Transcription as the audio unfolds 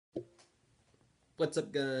What's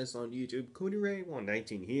up, guys, on YouTube? Cody Ray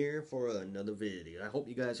 119 here for another video. I hope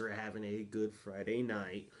you guys are having a good Friday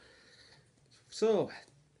night. So,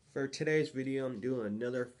 for today's video, I'm doing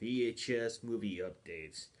another VHS movie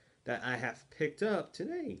updates that I have picked up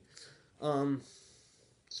today. Um,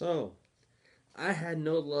 so, I had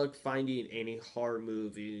no luck finding any horror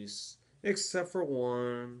movies except for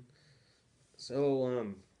one.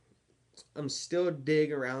 So, I'm still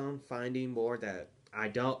digging around finding more that I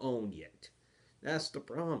don't own yet. That's the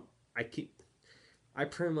problem. I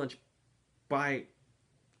pretty much buy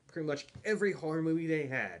pretty much every horror movie they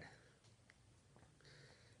had.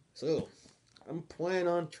 So I'm planning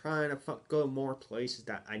on trying to go more places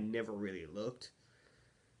that I never really looked.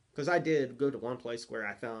 Because I did go to one place where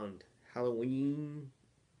I found Halloween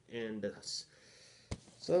and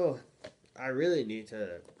so I really need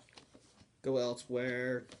to go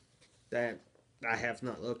elsewhere that I have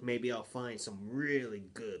not looked. Maybe I'll find some really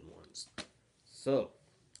good ones. So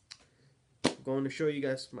I'm going to show you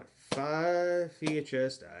guys my 5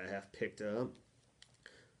 VHS that I have picked up.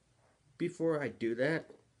 Before I do that,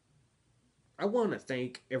 I want to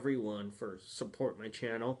thank everyone for supporting my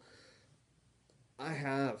channel. I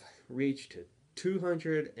have reached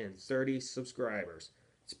 230 subscribers.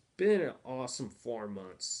 It's been an awesome 4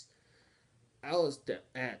 months. I was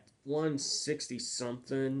at 160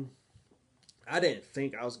 something. I didn't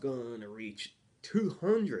think I was going to reach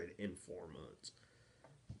 200 in 4 months.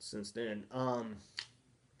 Since then,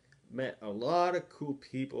 met a lot of cool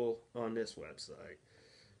people on this website.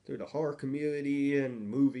 Through the horror community and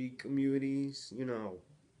movie communities,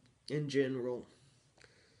 in general.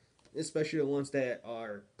 Especially the ones that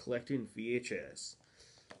are collecting VHS.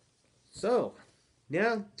 So,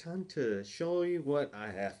 now time to show you what I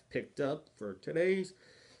have picked up for today's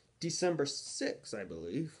December 6th, I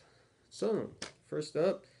believe. So, first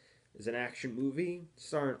up is an action movie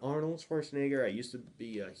starring Arnold Schwarzenegger. I used to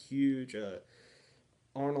be a huge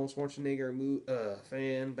Arnold Schwarzenegger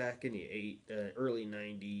fan back in the early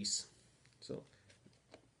 90s. So,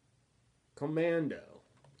 Commando.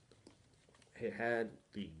 It had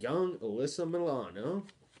the young Alyssa Milano.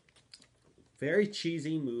 Very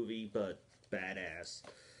cheesy movie, but badass.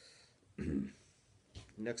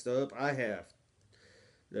 Next up, I have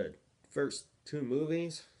the first 2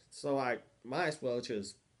 movies, so I might as well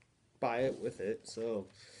just buy it with it. So,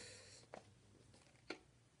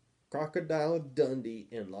 Crocodile Dundee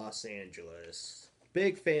in Los Angeles.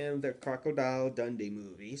 Big fan of the Crocodile Dundee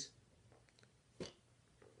movies.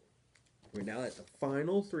 We're now at the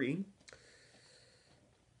final 3.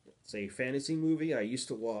 It's a fantasy movie I used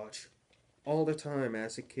to watch all the time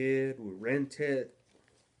as a kid. We rented,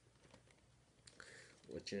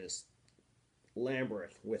 which is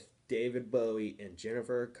Labyrinth with David Bowie and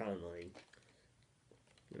Jennifer Connelly.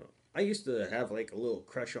 I used to have like a little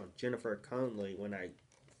crush on Jennifer Connelly when I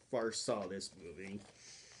first saw this movie.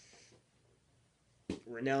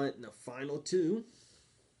 We're now in the final 2.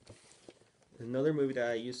 Another movie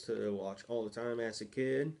that I used to watch all the time as a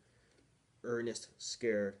kid, Ernest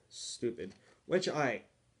Scared Stupid, which I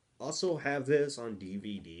also have this on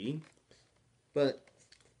DVD, but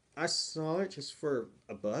I saw it just for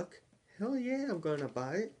 $1. Hell yeah, I'm gonna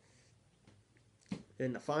buy it.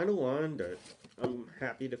 And the final one that I'm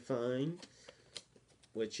happy to find,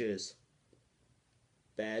 which is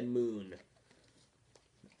Bad Moon.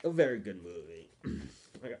 A very good movie.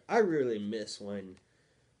 I really miss when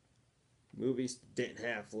movies didn't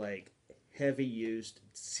have like heavy used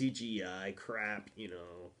CGI crap,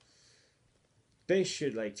 They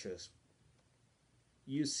should like just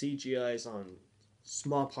use CGIs on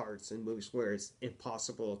small parts in movies where it's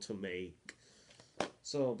impossible to make.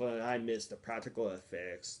 So, but I miss the practical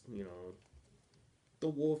effects, The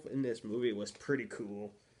wolf in this movie was pretty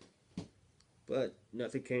cool. But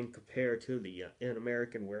nothing can compare to the An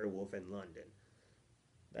American Werewolf in London.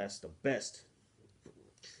 That's the best.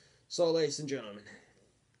 So, ladies and gentlemen,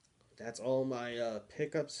 that's all my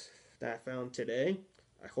pickups that I found today.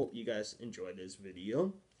 I hope you guys enjoyed this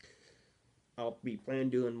video. I'll be planning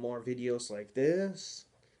doing more videos like this.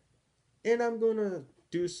 And I'm going to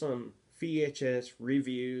do some VHS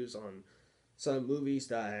reviews on some movies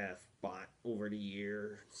that I have bought over the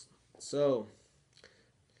years. So,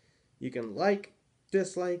 you can like,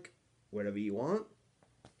 dislike, whatever you want.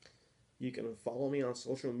 You can follow me on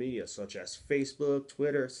social media such as Facebook,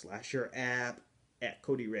 Twitter, /your app, at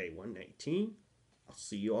CodyRay119. I'll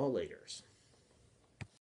see you all later.